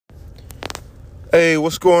Hey,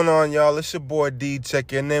 what's going on, y'all? It's your boy D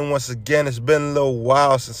checking in once again. It's been a little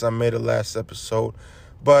while since I made the last episode,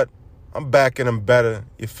 but I'm back and I'm better,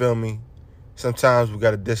 you feel me? Sometimes we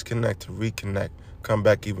got to disconnect to reconnect, come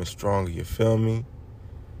back even stronger, you feel me?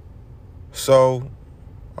 So,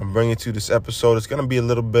 I'm bringing to you this episode. It's going to be a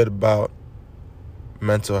little bit about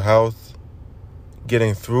mental health,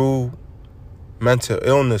 getting through mental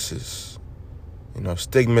illnesses,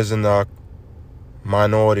 stigmas in our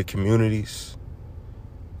minority communities,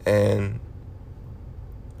 and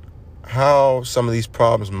how some of these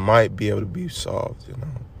problems might be able to be solved,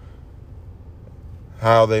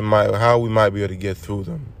 how we might be able to get through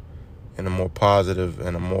them in a more positive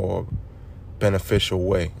and a more beneficial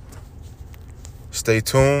way. Stay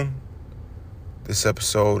tuned. This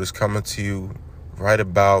episode is coming to you right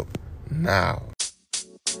about now.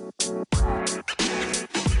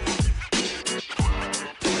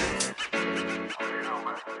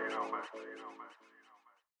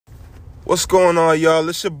 What's going on, y'all?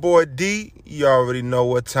 It's your boy D. You already know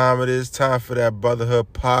what time it is. Time for that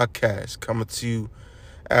Brotherhood podcast. Coming to you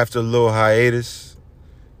after a little hiatus.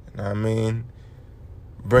 You know what I mean?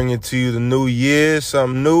 Bringing to you the new year,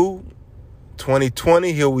 something new.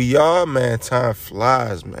 2020, here we are, man. Time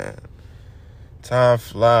flies, man. Time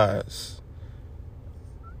flies.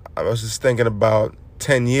 I was just thinking about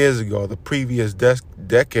 10 years ago, the previous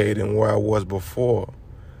decade, and where I was before.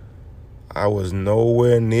 I was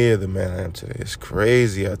nowhere near the man I am today. It's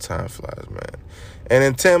crazy how time flies, man. And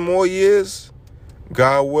in 10 more years,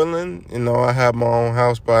 God willing, I have my own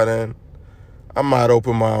house by then. I might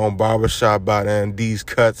open my own barbershop by then. D's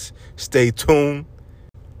Cuts. Stay tuned.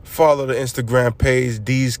 Follow the Instagram page,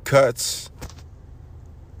 D's Cuts.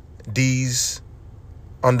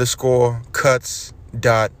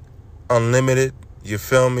 D's_cuts.unlimited. You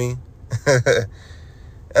feel me?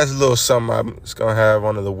 That's a little something I'm just going to have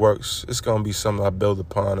under the works. It's going to be something I build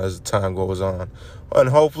upon as the time goes on. And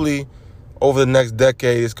hopefully, over the next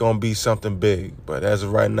decade, it's going to be something big. But as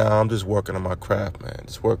of right now, I'm just working on my craft, man.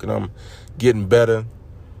 Just working on getting better.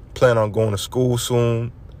 Plan on going to school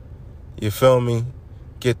soon. You feel me?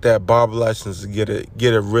 Get that barber license to get it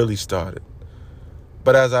really started.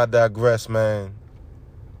 But as I digress, man,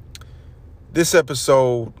 this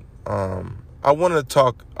episode, I wanted to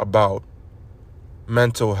talk about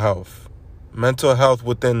mental health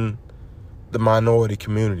within the minority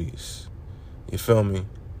communities. You feel me?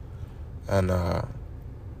 And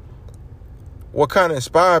what kind of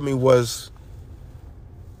inspired me was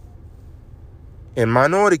in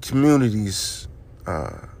minority communities,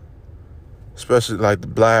 especially like the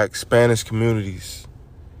Black, Spanish communities,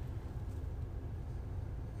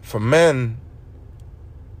 for men,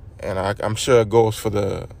 and I'm sure it goes for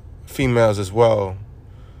the females as well,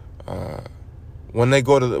 when men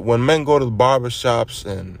go to the barbershops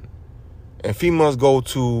and females go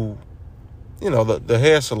to, the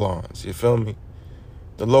hair salons, you feel me?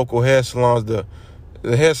 The local hair salons, the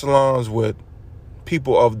hair salons with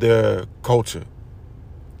people of their culture,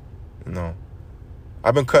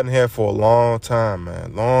 I've been cutting hair for a long time,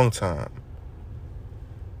 man, long time.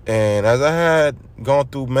 And as I had gone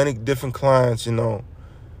through many different clients, I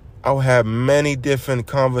would have many different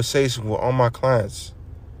conversations with all my clients.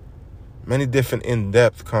 Many different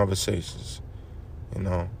in-depth conversations,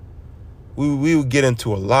 We would get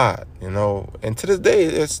into a lot, And to this day,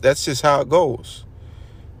 that's just how it goes,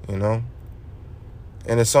 And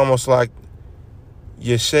it's almost like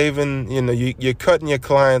you're shaving, you're cutting your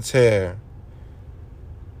client's hair.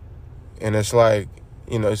 And it's like,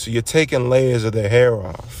 so you're taking layers of their hair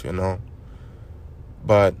off,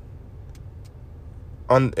 But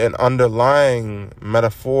an underlying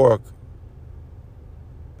metaphoric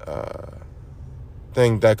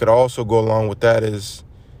thing that could also go along with that is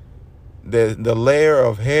the layer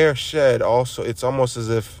of hair shed. Also, it's almost as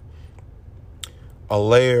if a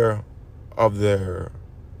layer of their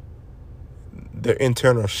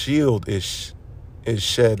internal shield is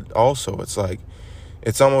shed also.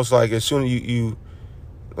 It's almost like as soon as you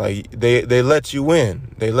like they let you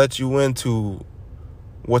in. They let you into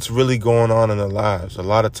what's really going on in their lives. A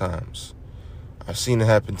lot of times I've seen it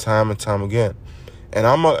happen time and time again. And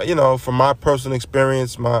I'm from my personal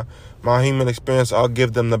experience, my human experience, I'll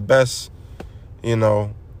give them the best,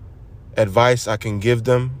 advice I can give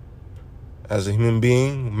them as a human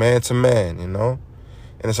being, man to man, And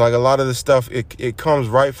it's like a lot of this stuff, it comes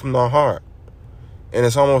right from the heart. And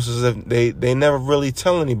it's almost as if they never really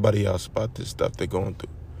tell anybody else about this stuff they're going through,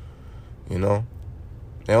 They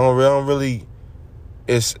don't really,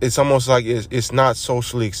 it's almost like it's not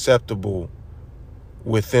socially acceptable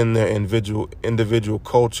within their individual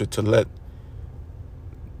culture to let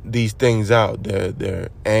these things out, their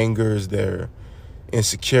angers, their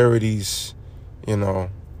insecurities, you know,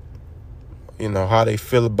 how they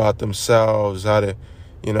feel about themselves, how they,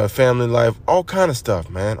 family life, all kind of stuff,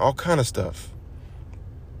 man, all kind of stuff.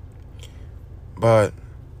 But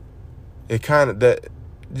it kind of, that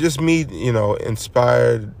just me,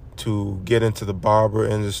 inspired to get into the barber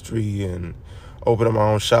industry and open up my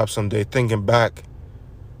own shop someday, thinking back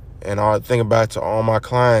to all my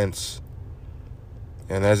clients.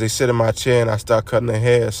 And as they sit in my chair and I start cutting their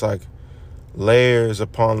hair, it's like layers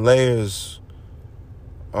upon layers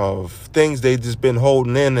of things they just been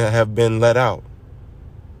holding in that have been let out.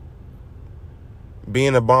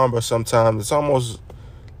 Being a barber sometimes, it's almost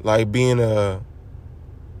like being a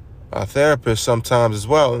therapist sometimes as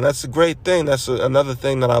well. And that's a great thing. That's another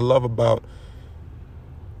thing that I love about,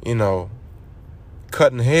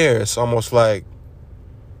 cutting hair. It's almost like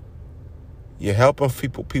you're helping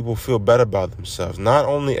people feel better about themselves, not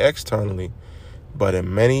only externally, but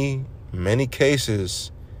in many, many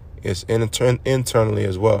cases, it's internally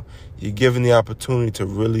as well. You're given the opportunity to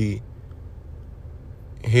really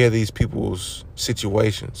hear these people's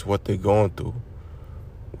situations, what they're going through,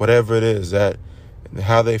 whatever it is, that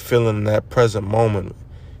how they feeling in that present moment,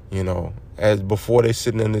 as before they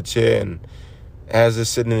sitting in the chair, and as they're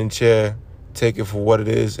sitting in the chair, take it for what it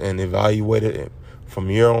is and evaluate it from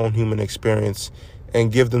your own human experience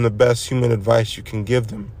and give them the best human advice you can give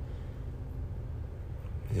them.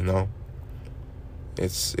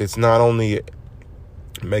 It's not only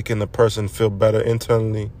making the person feel better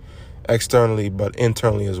internally, externally, but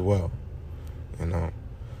internally as well.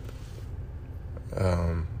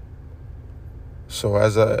 So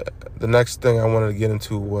the next thing I wanted to get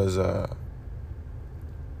into was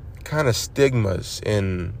kind of stigmas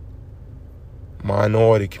in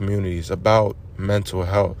minority communities about mental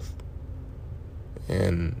health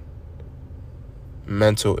and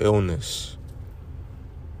mental illness.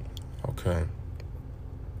 Okay.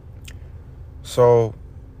 So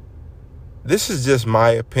this is just my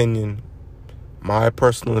opinion, my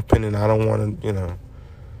personal opinion. I don't want to,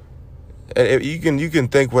 you can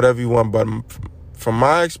think whatever you want, but from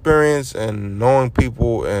my experience and knowing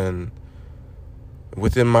people and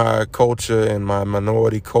within my culture and my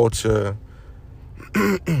minority culture,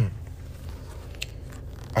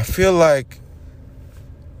 I feel like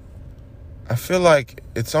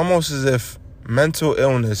it's almost as if mental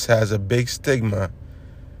illness has a big stigma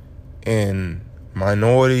in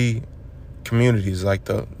minority communities, like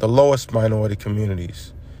the lowest minority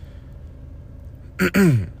communities.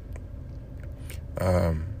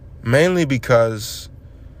 Mainly because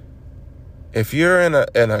if you're in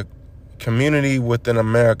a community within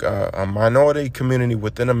America, a minority community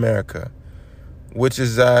within America, which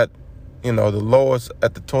is at, the lowest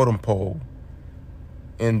at the totem pole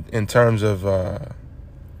in terms of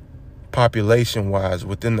population-wise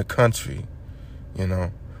within the country,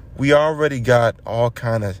 we already got all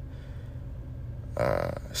kind of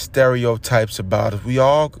stereotypes about us. We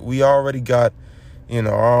already got,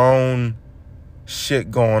 our own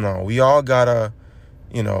shit going on. We all got a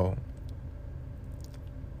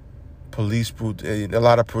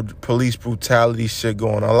lot of police brutality shit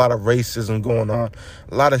going on, a lot of racism going on,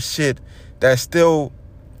 a lot of shit that still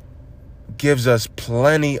gives us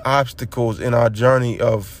plenty obstacles in our journey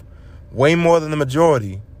of way more than the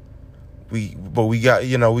majority. We got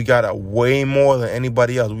a way more than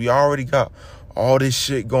anybody else. We already got all this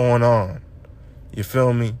shit going on. You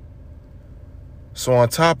feel me? So on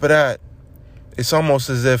top of that, it's almost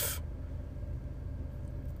as if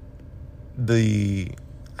the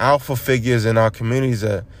alpha figures in our communities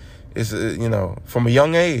from a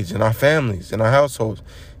young age, in our families, in our households,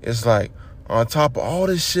 it's like on top of all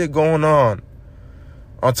this shit going on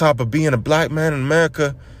top of being a black man in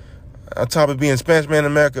America, on top of being a Spanish man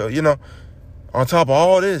in America, on top of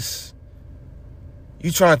all this,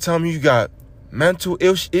 you trying to tell me you got mental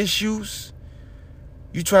issues?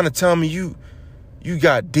 You trying to tell me you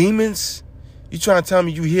got demons? You trying to tell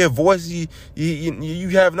me you hear voices, you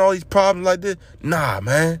having all these problems like this? Nah,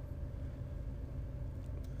 man.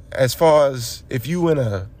 As far as if you in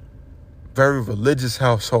a very religious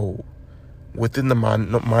household within the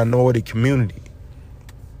minority community,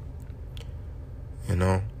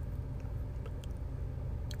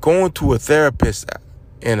 going to a therapist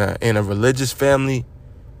in a religious family,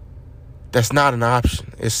 that's not an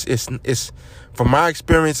option. It's from my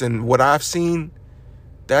experience and what I've seen,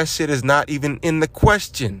 that shit is not even in the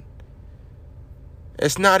question.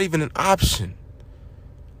 It's not even an option.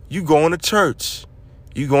 You going to church.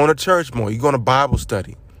 You going to church more. You going to Bible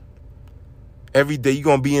study. Every day you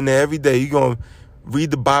going to be in there every day. You going to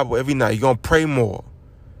read the Bible every night. You going to pray more.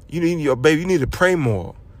 You need to pray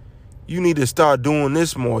more. You need to start doing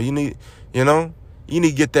this more. You need You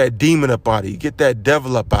need to get that demon up out of you. Get that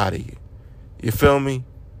devil up out of you. You feel me?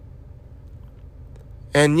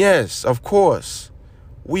 And yes, of course,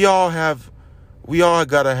 we all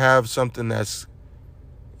gotta have something that's,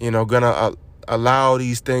 gonna allow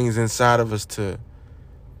these things inside of us to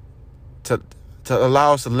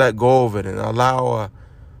allow us to let go of it and allow a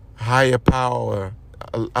higher power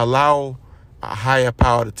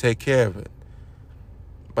to take care of it.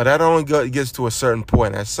 But that only gets to a certain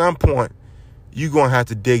point. At some point, you're going to have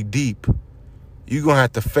to dig deep. You're going to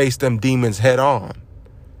have to face them demons head on.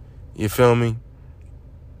 You feel me?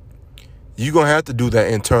 You're going to have to do that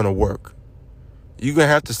internal work. You're going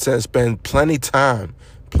to have to spend plenty time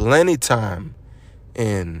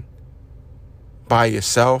in by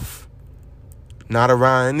yourself, not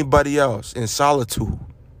around anybody else, in solitude.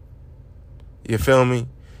 You feel me?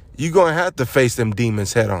 You're going to have to face them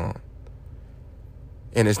demons head on.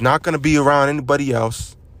 And it's not going to be around anybody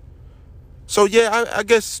else. So, yeah, I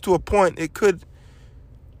guess to a point, it could,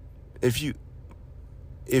 if you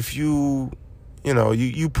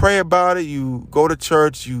pray about it, you go to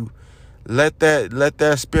church, you let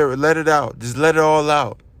that spirit, let it out. Just let it all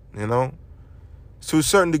out, To a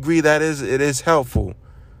certain degree, it is helpful.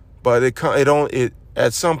 But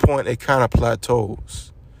at some point, it kind of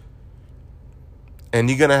plateaus. And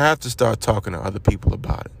you're going to have to start talking to other people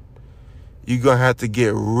about it. You're going to have to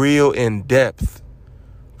get real in depth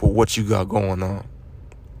for what you got going on.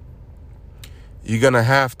 You're going to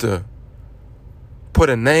have to put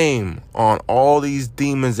a name on all these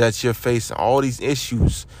demons that you're facing, all these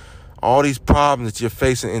issues, all these problems that you're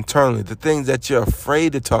facing internally, the things that you're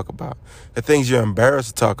afraid to talk about, the things you're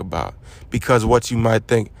embarrassed to talk about because what you might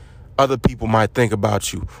think other people might think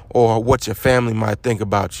about you or what your family might think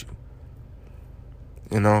about you.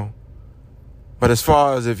 But as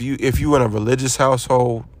far as if you in a religious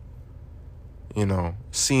household,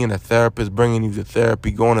 seeing a therapist, bringing you to therapy,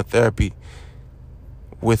 going to therapy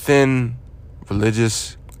within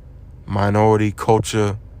religious minority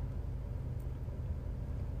culture,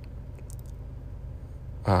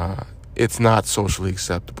 it's not socially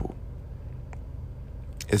acceptable.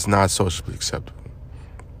 It's not socially acceptable.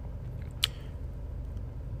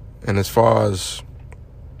 And as far as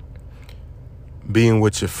being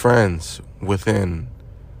with your friends within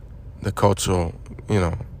the cultural,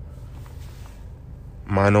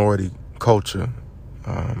 minority culture,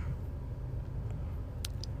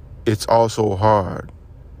 it's also hard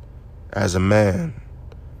as a man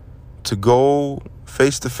to go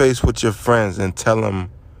face to face with your friends and tell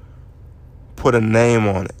them, put a name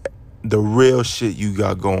on it, the real shit you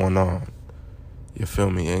got going on. You feel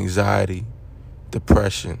me? Anxiety,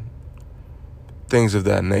 depression, things of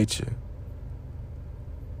that nature.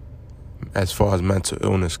 As far as mental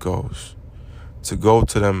illness goes, to go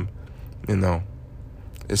to them,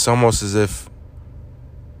 it's almost as if,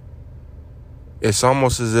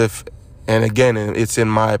 and again, it's in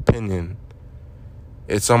my opinion,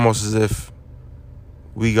 it's almost as if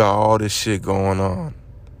we got all this shit going on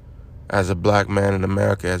as a black man in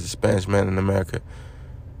America, as a Spanish man in America,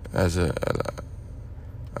 as a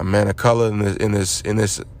man of color in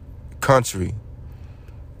this country.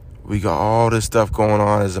 We got all this stuff going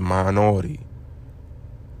on as a minority.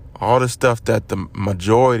 All the stuff that the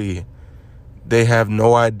majority, they have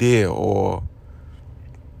no idea or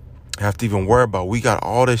have to even worry about. We got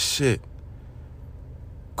all this shit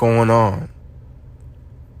going on.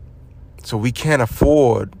 So we can't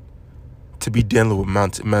afford to be dealing with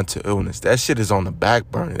mental illness. That shit is on the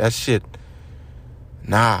back burner. That shit,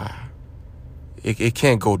 it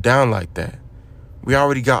can't go down like that. We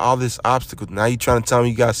already got all this obstacles. Now you trying to tell me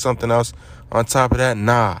you got something else on top of that?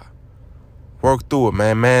 Work through it,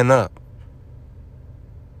 man. Man up.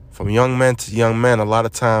 From young men to young men, a lot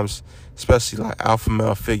of times, especially like alpha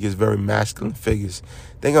male figures, very masculine figures,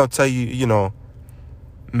 they gonna tell you,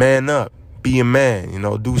 man up. Be a man,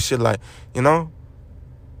 do shit like,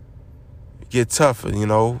 get tougher,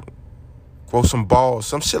 grow some balls,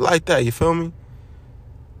 some shit like that, you feel me?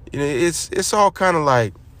 It's all kind of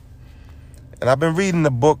like, and I've been reading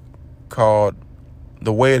a book called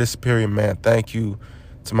The Way of the Superior Man. Thank you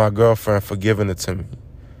to my girlfriend for giving it to me.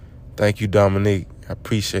 Thank you, Dominique. I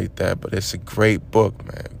appreciate that. But it's a great book,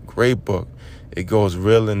 man. Great book. It goes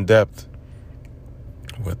real in depth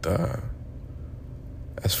with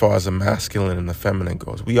as far as the masculine and the feminine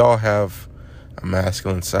goes. We all have a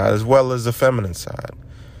masculine side as well as a feminine side,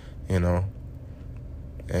 And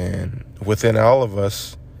within all of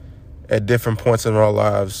us, at different points in our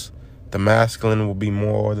lives, the masculine will be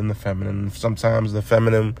more than the feminine. Sometimes the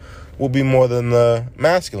feminine will be more than the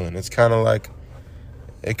masculine. It's kind of like,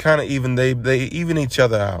 they even each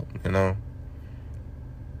other out,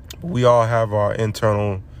 We all have our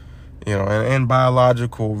internal, and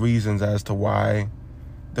biological reasons as to why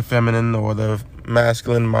the feminine or the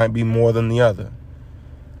masculine might be more than the other.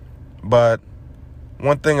 But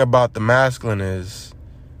one thing about the masculine is,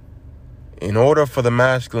 in order for the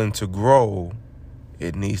masculine to grow,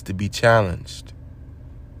 it needs to be challenged.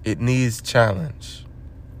 It needs challenge,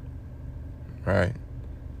 right?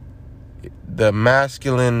 The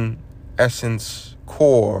masculine essence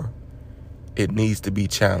core, it needs to be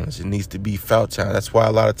challenged. It needs to be felt challenged. That's why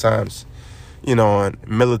a lot of times, in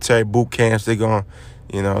military boot camps, they're gonna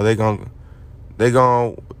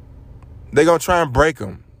try and break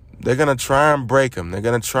them. They're gonna try and break them. They're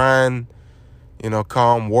gonna try and,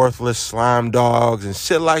 call them worthless slime dogs and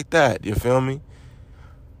shit like that. You feel me?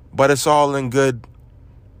 But it's all in good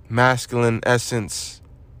masculine essence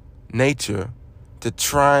nature to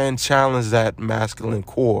try and challenge that masculine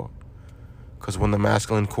core. Because when the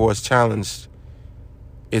masculine core is challenged,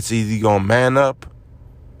 it's either you're going to man up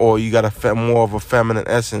or you got more of a feminine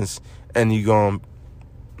essence, and you're going to,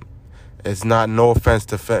 it's not, no offense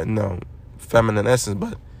to feminine essence,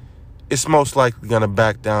 but it's most likely going to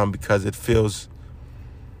back down because it feels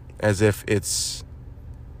as if its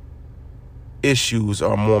issues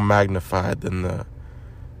are more magnified than the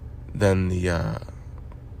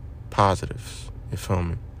positives. You feel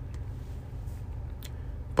me?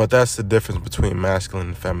 But that's the difference between masculine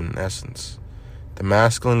and feminine essence. The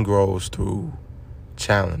masculine grows through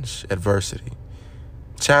challenge, adversity,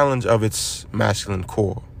 challenge of its masculine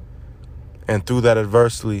core. And through that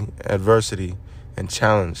adversity and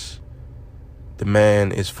challenge, the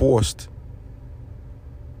man is forced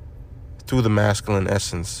through the masculine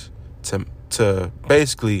essence to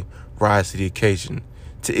basically rise to the occasion,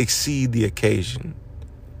 to exceed the occasion.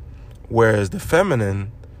 Whereas the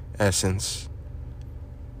feminine essence,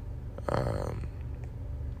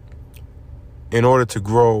 in order to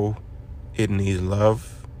grow, it needs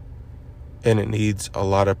love and it needs a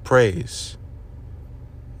lot of praise,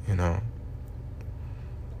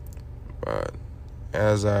 But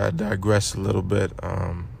as I digress a little bit,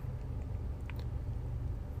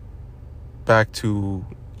 back to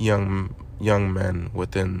young men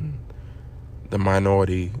within the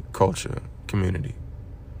minority culture community.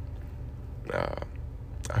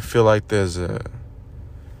 I feel like there's a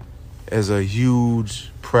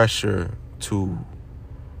huge pressure to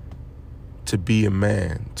be a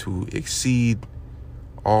man, to exceed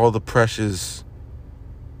all the pressures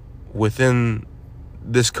within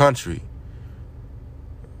this country,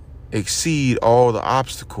 exceed all the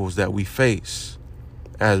obstacles that we face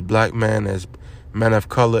as black men, as men of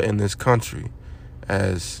color in this country,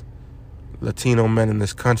 as Latino men in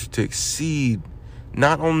this country, to exceed,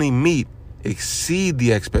 not only meet, exceed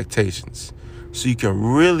the expectations so you can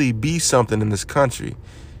really be something in this country.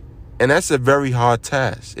 And that's a very hard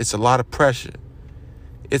task. It's a lot of pressure.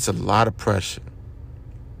 It's a lot of pressure.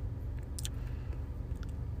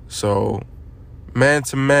 So, man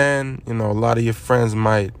to man, a lot of your friends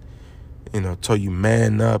might, tell you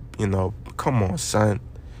man up, come on, son.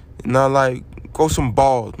 Like, grow some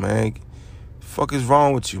balls, man. Fuck is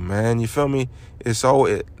wrong with you, man? You feel me? It's all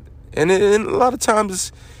it, and a lot of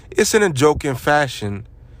times it's in a joking fashion,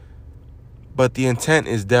 but the intent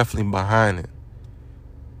is definitely behind it.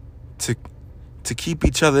 To keep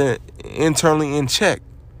each other internally in check.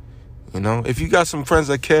 If you got some friends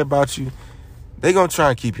that care about you, they gonna try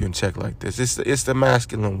and keep you in check like this. It's the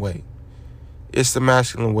masculine way. It's the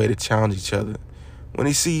masculine way to challenge each other. When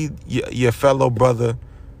you see your fellow brother,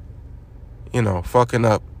 fucking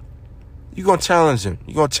up, you gonna challenge him.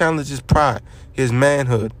 You gonna challenge his pride, his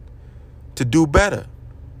manhood, to do better.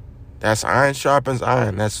 That's iron sharpens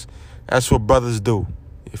iron. That's what brothers do.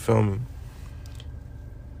 You feel me?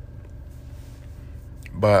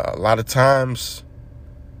 But a lot of times,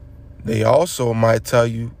 they also might tell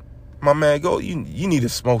you, my man, go, you need to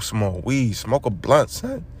smoke some more weed. Smoke a blunt,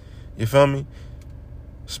 son. You feel me?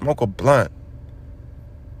 Smoke a blunt.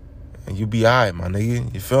 And you be all right, my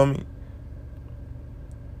nigga. You feel me?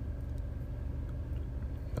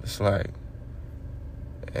 But it's like,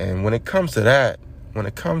 and when it comes to that, when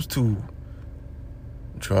it comes to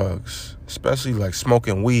drugs, especially like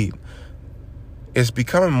smoking weed, it's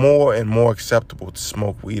becoming more and more acceptable to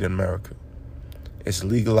smoke weed in America. It's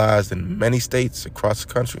legalized in many states across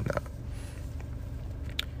the country now.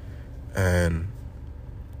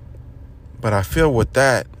 But I feel with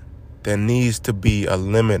that, there needs to be a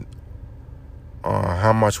limit on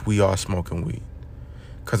how much we are smoking weed.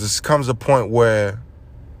 Because it comes a point where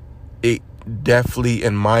it definitely,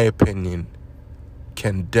 in my opinion,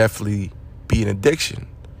 can definitely be an addiction.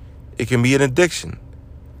 It can be an addiction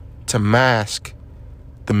to mask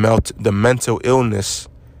the mental illness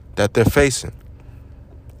that they're facing.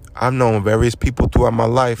 I've known various people throughout my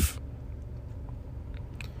life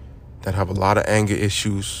that have a lot of anger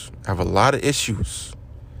issues, have a lot of issues.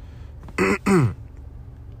 I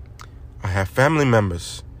have family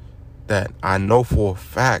members that I know for a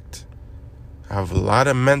fact have a lot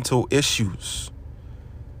of mental issues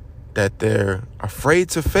that they're afraid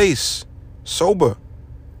to face sober,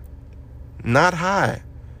 not high,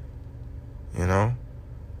 you know?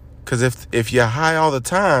 Because if you're high all the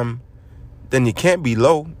time, then you can't be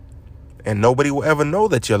low, and nobody will ever know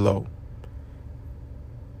that you're low.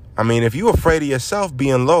 I mean, if you're afraid of yourself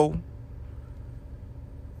being low,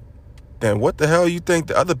 then what the hell you think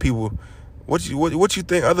the other people, what you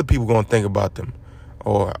think other people gonna think about them,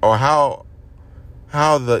 or how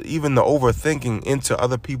even the overthinking into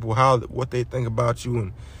other people, what they think about you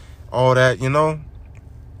and all that, you know?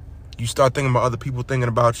 You start thinking about other people thinking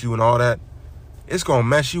about you and all that, it's gonna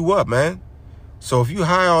mess you up, man. So if you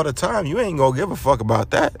high all the time, you ain't gonna give a fuck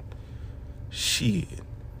about that. Shit.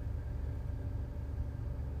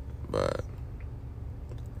 But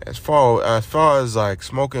as far as like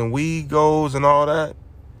smoking weed goes and all that,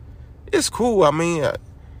 it's cool. I mean,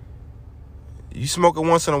 you smoke it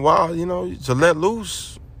once in a while, you know, to let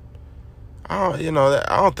loose. I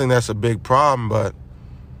don't think that's a big problem, but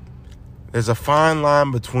there's a fine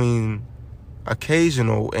line between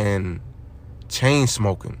occasional and chain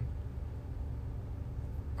smoking.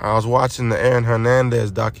 I was watching the Aaron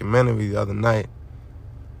Hernandez documentary the other night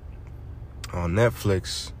on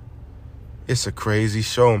Netflix. It's a crazy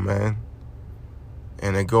show, man.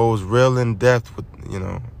 And it goes real in depth with, you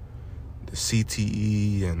know, the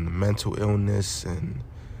CTE and the mental illness and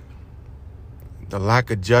the lack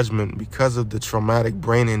of judgment because of the traumatic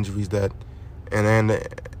brain injuries that Aaron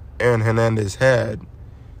Hernandez had.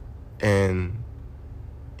 And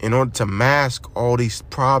in order to mask all these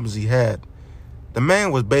problems he had, the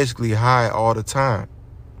man was basically high all the time.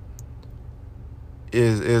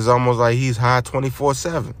 Is almost like he's high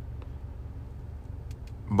 24/7.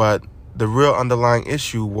 But the real underlying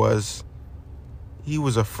issue was he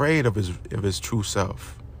was afraid of his true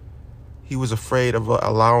self. He was afraid of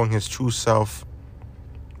allowing his true self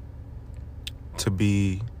to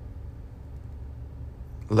be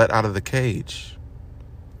let out of the cage.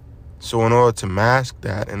 So in order to mask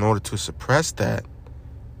that, in order to suppress that,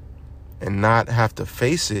 and not have to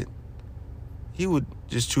face it, he would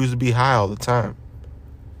just choose to be high all the time.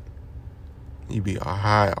 He'd be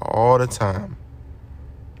high all the time.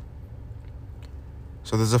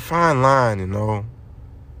 So there's a fine line, you know,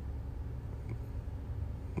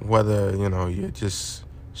 whether, you know, you're just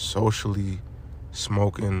socially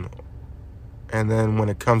smoking. And then when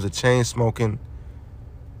it comes to chain smoking,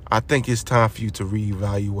 I think it's time for you to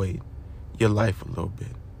reevaluate your life a little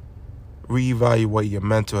bit. Reevaluate your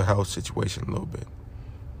mental health situation a little bit.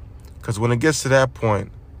 Because when it gets to that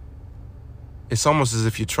point, it's almost as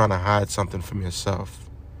if you're trying to hide something from yourself.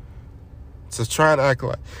 To try and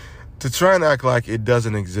act like it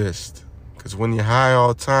doesn't exist. Because when you're high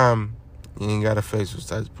all the time, you ain't got to face those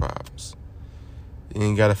types of problems. You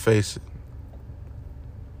ain't got to face it.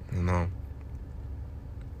 You know?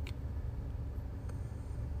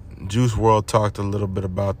 Juice WRLD talked a little bit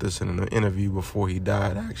about this in an interview before he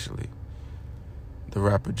died, actually. The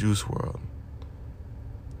rapper Juice WRLD.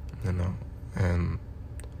 You know? And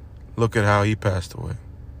look at how he passed away.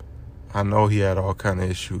 I know he had all kind of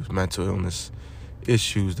issues, mental illness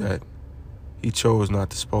issues that he chose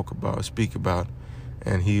not to speak about,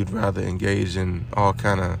 and he'd rather engage in a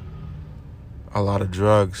lot of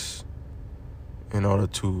drugs in order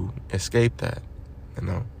to escape that, you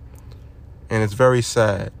know. And it's very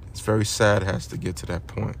sad. It's very sad it has to get to that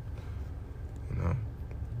point, you know.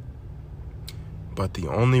 But the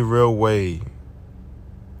only real way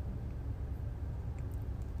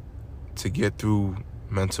to get through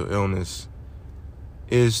mental illness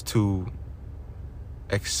is to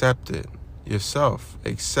accept it yourself.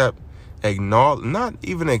 Not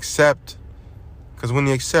even accept, because when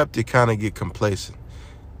you accept, you kind of get complacent.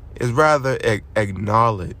 It's rather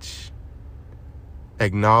acknowledge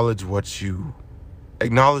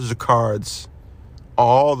the cards,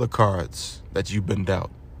 all the cards that you've been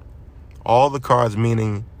dealt. All the cards,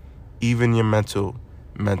 meaning even your mental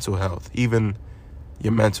health, even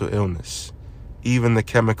your mental illness, even the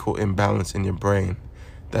chemical imbalance in your brain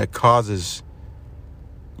that causes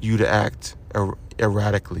you to act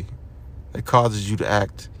erratically, that causes you to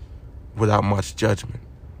act without much judgment,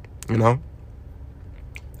 you know?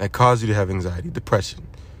 That causes you to have anxiety, depression,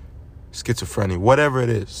 schizophrenia, whatever it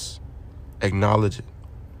is. Acknowledge it.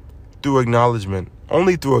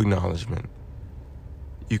 Only through acknowledgement,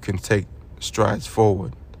 you can take strides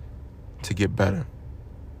forward to get better.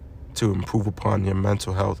 to improve upon your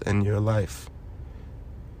mental health and your life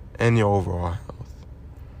and your overall health.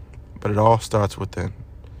 But it all starts within.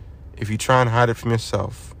 If you try and hide it from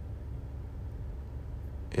yourself,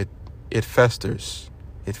 it festers.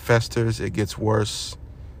 It festers, it gets worse.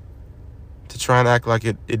 To try and act like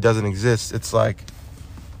it doesn't exist, it's like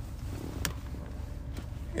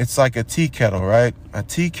a tea kettle, right? A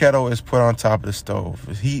tea kettle is put on top of the stove.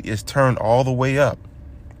 The heat is turned all the way up.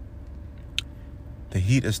 The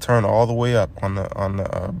heat is turned all the way up on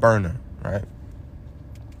the burner, right?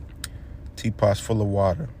 Teapot's full of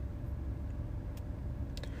water.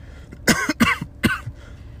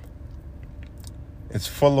 It's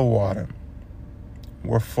full of water.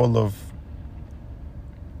 We're full of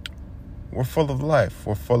life.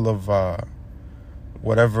 We're full of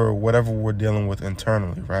whatever we're dealing with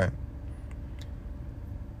internally, right?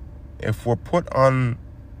 If we're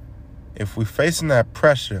facing that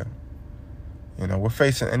pressure, we're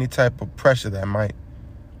facing any type of pressure that might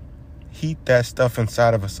heat that stuff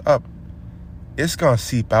inside of us up, it's gonna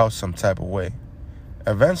seep out some type of way.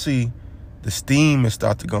 Eventually, the steam is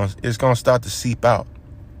gonna start to seep out.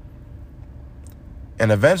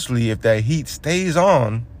 And eventually, if that heat stays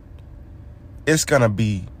on, it's gonna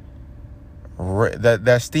be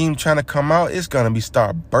that steam trying to come out. It's gonna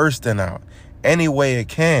start bursting out any way it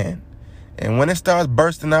can. And when it starts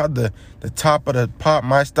bursting out, the top of the pot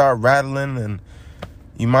might start rattling, and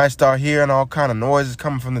you might start hearing all kind of noises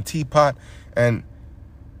coming from the teapot. And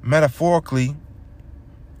metaphorically,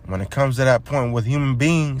 when it comes to that point with human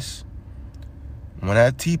beings, when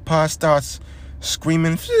that teapot starts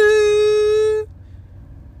screaming,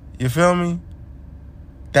 you feel me?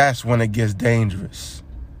 That's when it gets dangerous.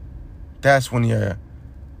 That's when you're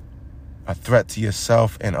a threat to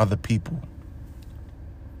yourself and other people.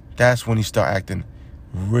 That's when you start acting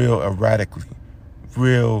real erratically,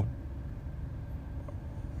 real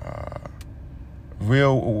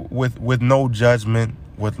with no judgment,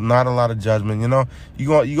 with not a lot of judgment.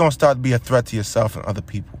 You're gonna start to be a threat to yourself and other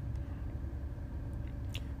people.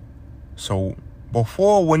 So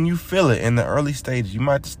when you feel it in the early stages, you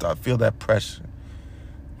might start feel that pressure.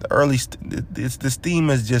 The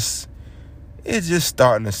steam is just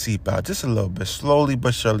starting to seep out, just a little bit, slowly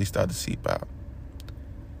but surely start to seep out.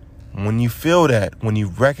 When you feel that, when you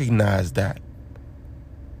recognize that,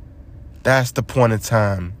 that's the point in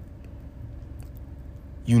time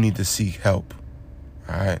you need to seek help.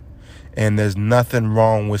 All right? And there's nothing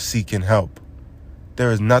wrong with seeking help.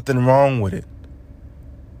 There is nothing wrong with it.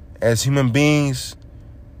 As human beings,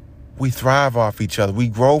 we thrive off each other. We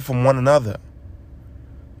grow from one another.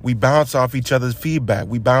 We bounce off each other's feedback.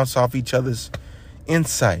 We bounce off each other's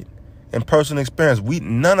insight and personal experience.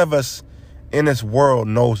 None of us in this world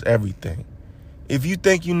knows everything. If you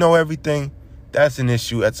think you know everything, that's an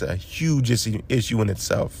issue. That's a huge issue in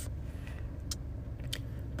itself.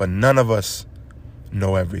 But none of us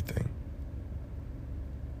know everything.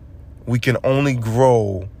 We can only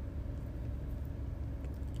grow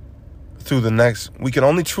we can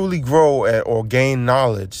only truly grow or gain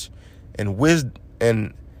knowledge and wisdom,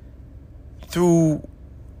 and through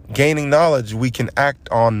gaining knowledge, we can act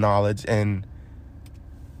on knowledge and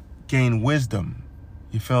gain wisdom.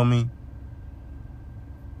 You feel me?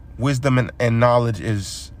 Wisdom and knowledge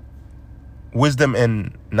is wisdom.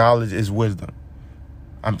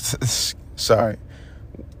 I'm sorry.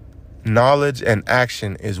 Knowledge and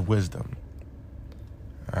action is wisdom.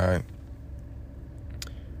 All right.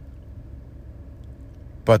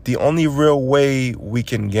 But the only real way we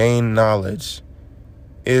can gain knowledge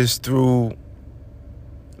is through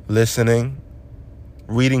listening,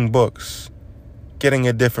 reading books, getting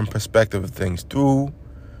a different perspective of things, through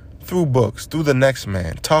books, through the next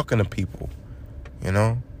man, talking to people,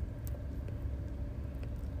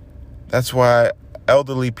 That's why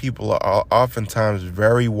elderly people are oftentimes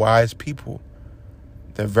very wise people.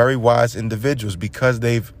 They're very wise individuals because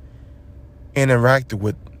they've interacted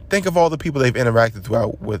with. Think of all the people they've interacted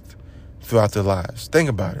throughout their lives. Think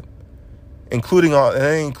about it, including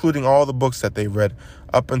all the books that they read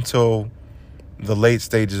up until the late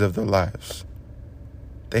stages of their lives.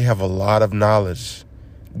 They have a lot of knowledge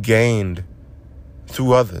gained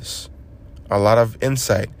through others, a lot of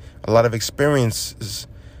insight, a lot of experiences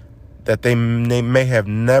that they may have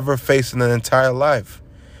never faced in their entire life.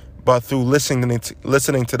 But through listening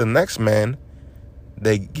to the next man,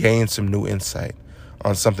 they gain some new insight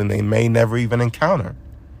on something they may never even encounter.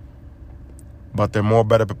 But they're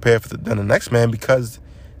better prepared than the next man because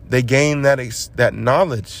they gain that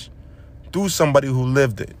knowledge through somebody who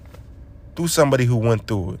lived it, through somebody who went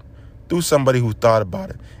through it, through somebody who thought about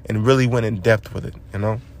it and really went in depth with it,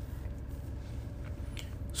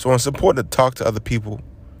 So it's important to talk to other people,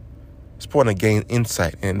 It's important to gain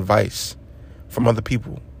insight and advice from other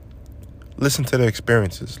people. Listen to their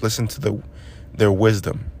experiences. Listen to their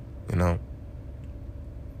wisdom, you know.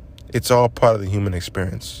 It's all part of the human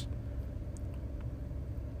experience.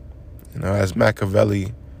 You know, as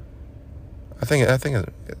Machiavelli, I think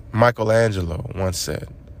Michelangelo once said,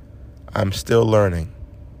 "I'm still learning."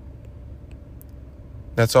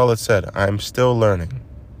 That's all it said. I'm still learning.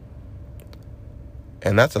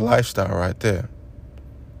 And that's a lifestyle right there.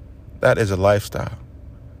 That is a lifestyle.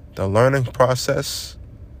 The learning process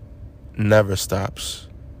never stops.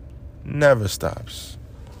 Never stops.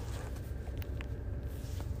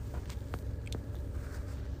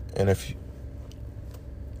 And if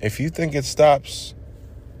you think it stops,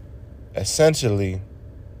 essentially,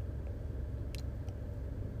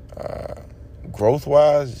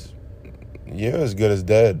 growth-wise, you're as good as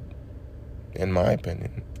dead, in my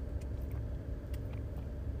opinion.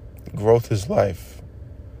 Growth is life.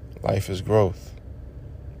 Life is growth.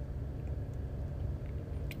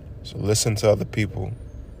 So listen to other people.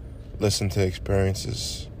 Listen to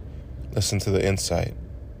experiences. Listen to the insight.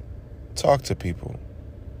 Talk to people.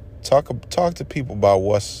 Talk to people about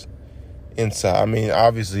what's inside. I mean,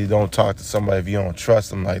 obviously, don't talk to somebody if you don't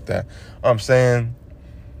trust them like that. I'm saying,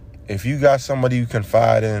 if you got somebody you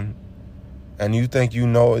confide in, and you think you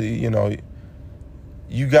know,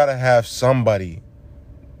 you got to have somebody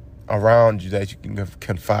around you that you can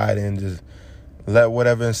confide in. Just let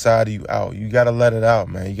whatever inside of you out. You got to let it out,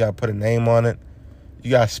 man. You got to put a name on it.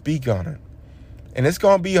 You got to speak on it. And it's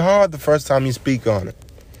going to be hard the first time you speak on it.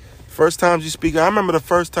 First times you speak, I remember the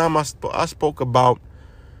first time I spoke about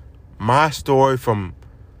my story from,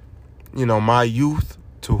 my youth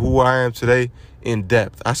to who I am today in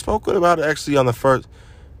depth. I spoke about it actually on the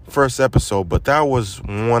first episode, but that was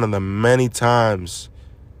one of the many times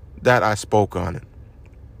that I spoke on it.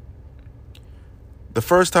 The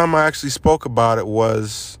first time I actually spoke about it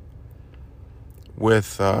was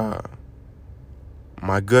with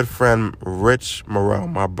my good friend Rich Morrell,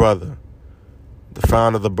 my brother, the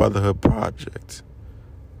founder of the Brotherhood Project.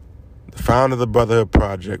 The founder of the Brotherhood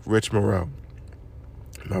Project, Rich Morrell.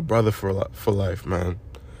 My brother for life, man.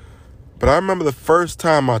 But I remember the first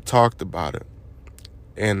time I talked about it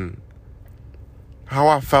and how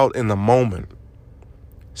I felt in the moment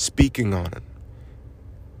speaking on it.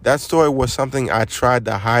 That story was something I tried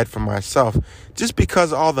to hide from myself just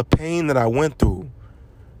because of all the pain that I went through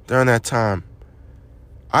during that time.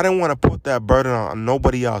 I didn't want to put that burden on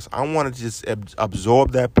nobody else. I wanted to just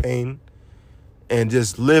absorb that pain and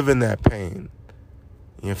just live in that pain.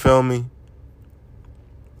 You feel me?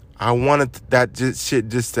 I wanted that shit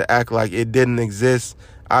just to act like it didn't exist.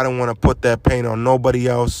 I didn't want to put that pain on nobody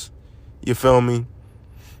else. You feel me?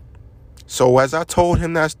 So as I told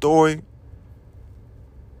him that story,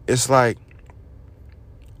 it's like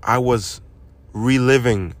I was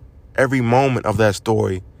reliving every moment of that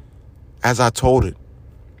story as I told it.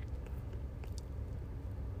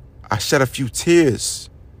 I shed a few tears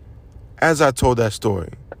as I told that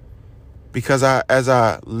story because as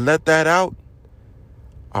I let that out,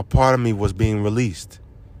 a part of me was being released.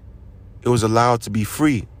 It was allowed to be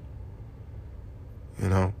free,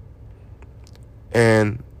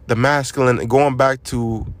 And the masculine, going back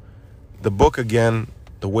to the book again,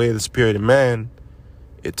 The Way of the Spirited Man,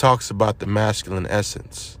 it talks about the masculine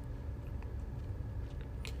essence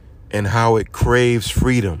and how it craves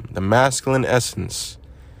freedom. The masculine essence,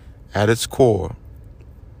 at its core,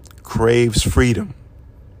 craves freedom.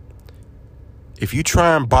 If you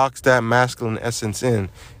try and box that masculine essence in,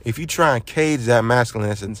 if you try and cage that masculine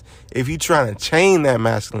essence, if you try and chain that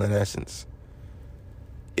masculine essence,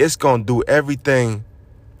 it's going to do everything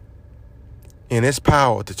in its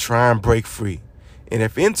power to try and break free. And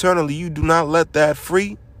if internally you do not let that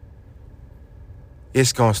free,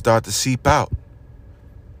 it's going to start to seep out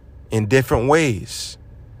in different ways.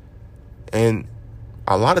 And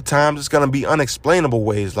a lot of times it's going to be unexplainable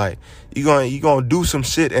ways. Like you're going to do some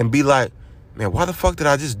shit and be like, man, why the fuck did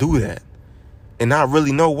I just do that? And not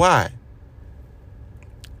really know why.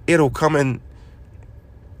 It'll come in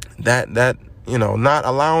that not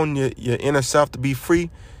allowing your inner self to be free.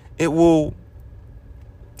 It will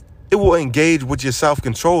engage with your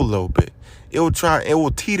self-control a little bit. It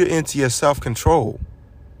will teeter into your self-control.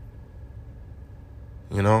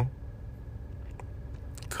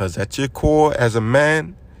 Because at your core, as a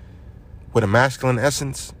man with a masculine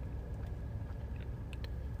essence,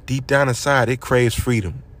 deep down inside, it craves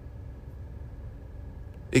freedom.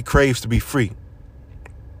 It craves to be free.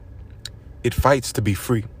 It fights to be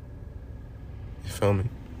free. You feel me?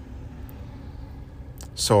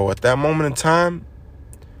 So at that moment in time,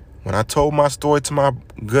 when I told my story to my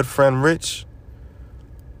good friend Rich,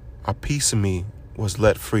 a piece of me was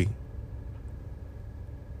let free.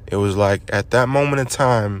 It was like at that moment in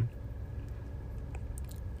time,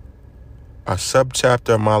 a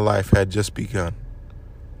subchapter of my life had just begun.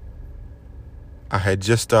 I had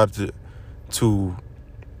just started to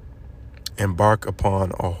embark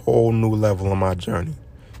upon a whole new level of my journey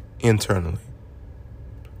internally.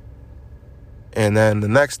 And then the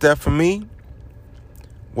next step for me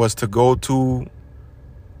was to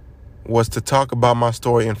talk about my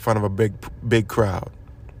story in front of a big crowd.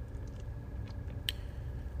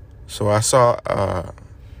 So I saw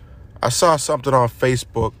something on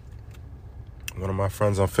Facebook. One of my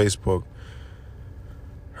friends on Facebook,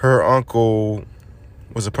 her uncle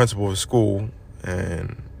was a principal of a school,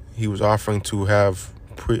 and he was offering to have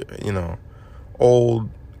old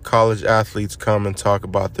college athletes come and talk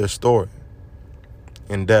about their story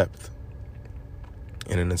in depth,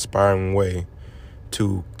 in an inspiring way,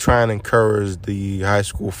 to try and encourage the high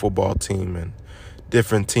school football team and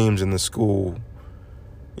different teams in the school,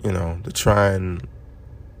 to try and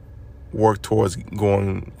work towards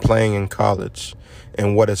playing in college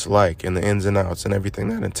and what it's like and the ins and outs and everything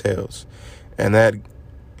that entails. And that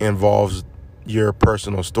involves your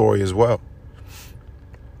personal story as well.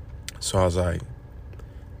 So I was like,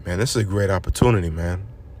 man, this is a great opportunity, man.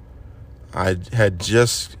 I had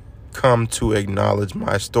just come to acknowledge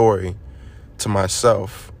my story to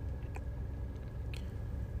myself.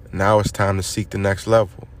 Now it's time to seek the next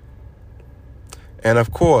level. And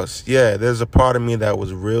of course, there's a part of me that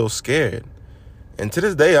was real scared. And to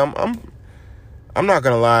this day, I'm not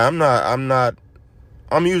gonna lie,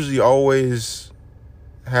 I'm usually always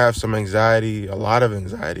have some anxiety, a lot of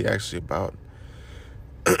anxiety actually, about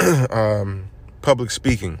public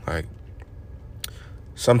speaking. Like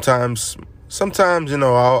sometimes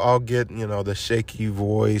I'll get the shaky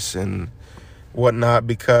voice and whatnot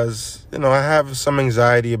because I have some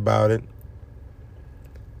anxiety about it.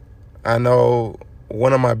 I know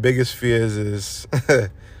one of my biggest fears is I'm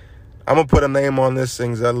gonna put a name on this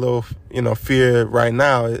thing, that little fear right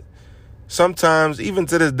now. Sometimes, even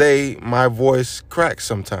to this day, my voice cracks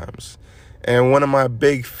sometimes. And one of my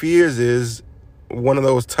big fears is one of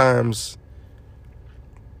those times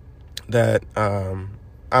that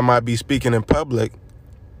I might be speaking in public,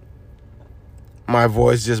 my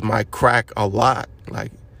voice just might crack a lot,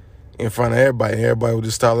 like in front of everybody, and everybody will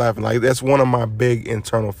just start laughing. Like, that's one of my big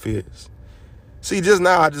internal fears. See, just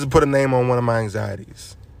now, I just put a name on one of my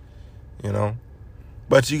anxieties,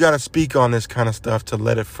 But you got to speak on this kind of stuff to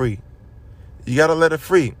let it free. You got to let it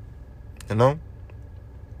free,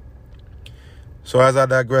 So as I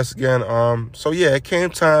digress again, it came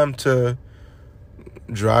time to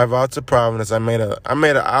drive out to Providence. I made an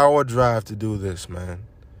hour drive to do this, man.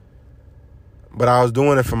 But I was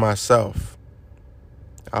doing it for myself.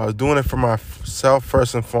 I was doing it for myself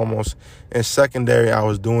first and foremost. And secondary, I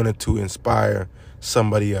was doing it to inspire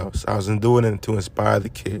somebody else. I was doing it to inspire the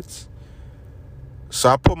kids. So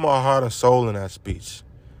I put my heart and soul in that speech.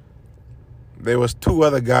 There was 2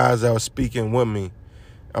 other guys that were speaking with me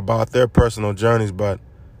about their personal journeys, but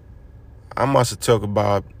I must have took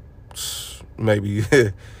about maybe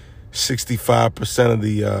 65% of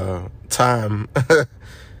the time.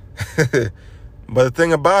 But the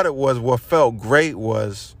thing about it was, what felt great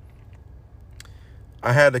was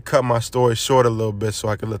I had to cut my story short a little bit so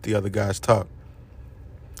I could let the other guys talk.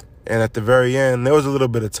 And at the very end, there was a little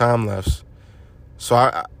bit of time left. So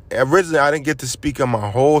originally I didn't get to speak on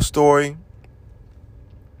my whole story.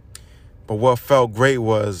 But what felt great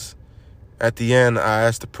was, at the end, I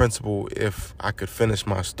asked the principal if I could finish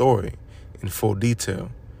my story in full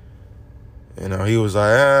detail. He was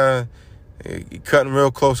like, you're cutting real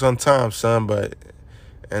close on time, son.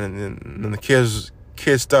 And then the kids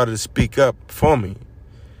started to speak up for me.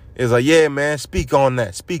 It was like, yeah, man, speak on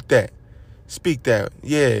that. Speak that.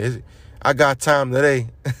 Yeah, I got time today.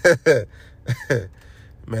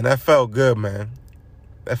 Man, that felt good, man.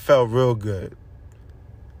 That felt real good.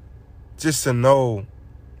 Just to know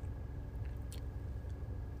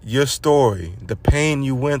your story, the pain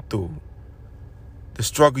you went through, the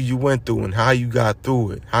struggle you went through, and how you got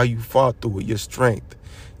through it, how you fought through it, your strength,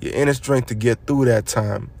 your inner strength to get through that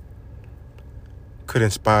time could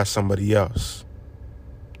inspire somebody else.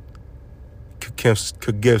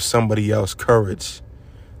 Could give somebody else courage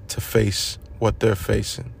to face what they're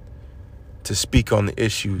facing, to speak on the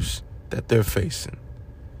issues that they're facing.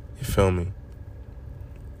 You feel me?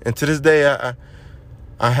 And to this day,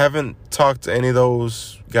 I haven't talked to any of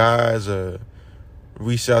those guys or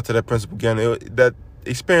reached out to that principal again. That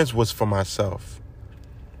experience was for myself.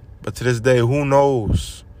 But to this day, who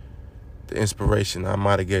knows the inspiration I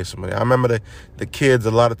might have gave somebody. I remember the kids,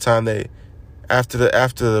 a lot of time, after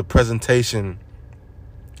the presentation,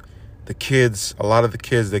 a lot of the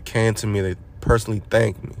kids that came to me, they personally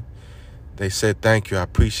thanked me. They said, "Thank you, I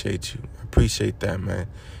appreciate you. I appreciate that, man.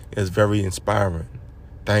 It's very inspiring.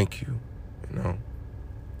 Thank you."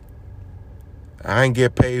 I ain't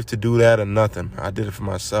get paid to do that or nothing. I did it for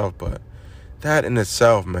myself, but that in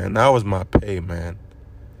itself, man, that was my pay, man.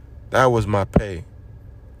 That was my pay.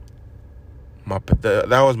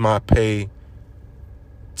 That was my pay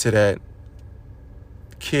to that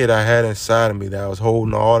kid I had inside of me that was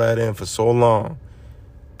holding all that in for so long.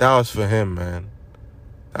 That was for him, man.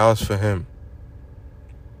 That was for him.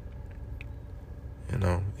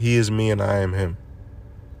 He is me and I am him.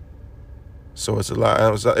 So it's a lot.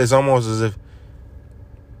 It's almost as if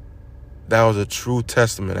that was a true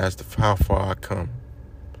testament as to how far I come.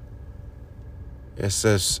 It's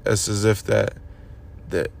as if that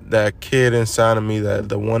kid inside of me, that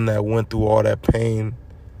the one that went through all that pain,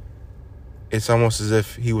 it's almost as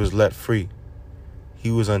if he was let free.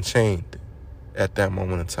 He was unchained at that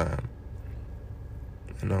moment in time.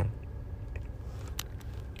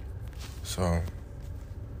 So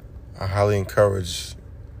I highly encourage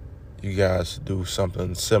you guys to do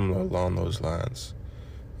something similar along those lines.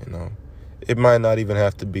 It might not even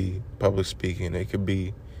have to be public speaking. It could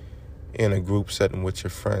be in a group setting with your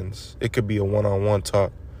friends. It could be a one-on-one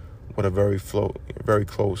talk with a very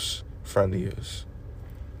close friend of yours.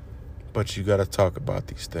 But you got to talk about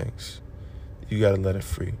these things. You got to let it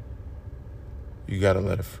free. You got to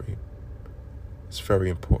let it free. It's very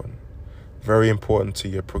important. Very important to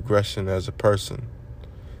your progression as a person,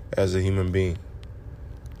 as a human being.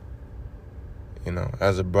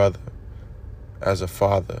 As a brother, as a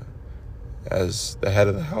father, as the head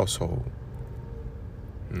of the household.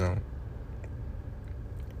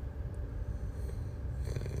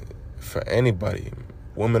 For anybody,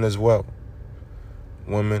 women as well.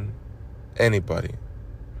 Women, anybody.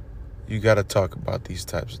 You got to talk about these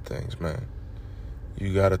types of things, man.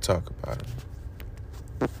 You got to talk about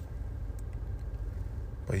them.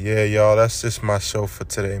 But yeah, y'all, that's just my show for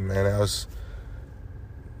today, man.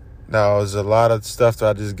 That was a lot of stuff that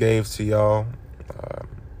I just gave to y'all.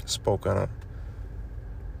 Spoke on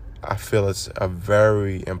I feel it's a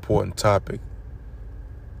very important topic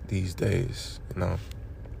these days,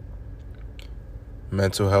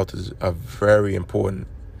 Mental health is a very important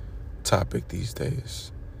topic these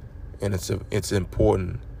days. And it's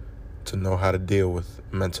important to know how to deal with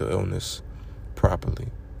mental illness properly.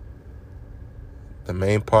 The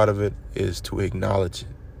main part of it is to acknowledge it.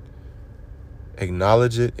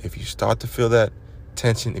 Acknowledge it. If you start to feel that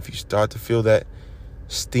tension, if you start to feel that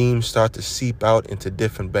steam start to seep out into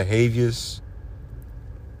different behaviors,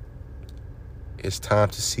 it's time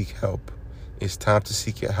to seek help. It's time to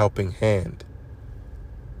seek a helping hand.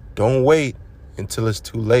 Don't wait until it's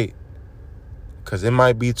too late, because it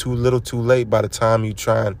might be too little too late by the time you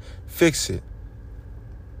try and fix it.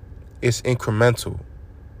 It's incremental.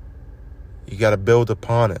 You got to build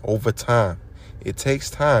upon it over time. It takes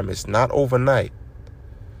time. It's not overnight.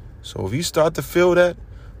 So if you start to feel that,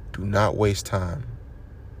 do not waste time.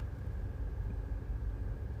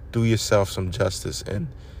 Do yourself some justice and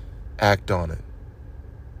act on it.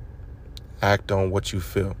 Act on what you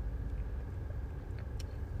feel.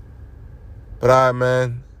 But all right,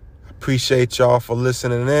 man. I appreciate y'all for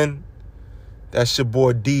listening in. That's your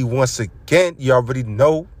boy D once again. You already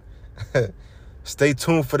know. Stay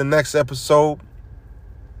tuned for the next episode.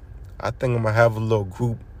 I think I'm going to have a little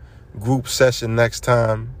group session next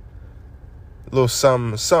time. A little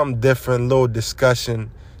something different, a little discussion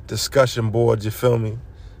board, you feel me?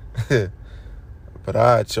 But all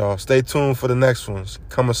right, y'all. Stay tuned for the next ones.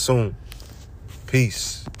 Coming soon.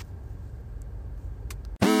 Peace.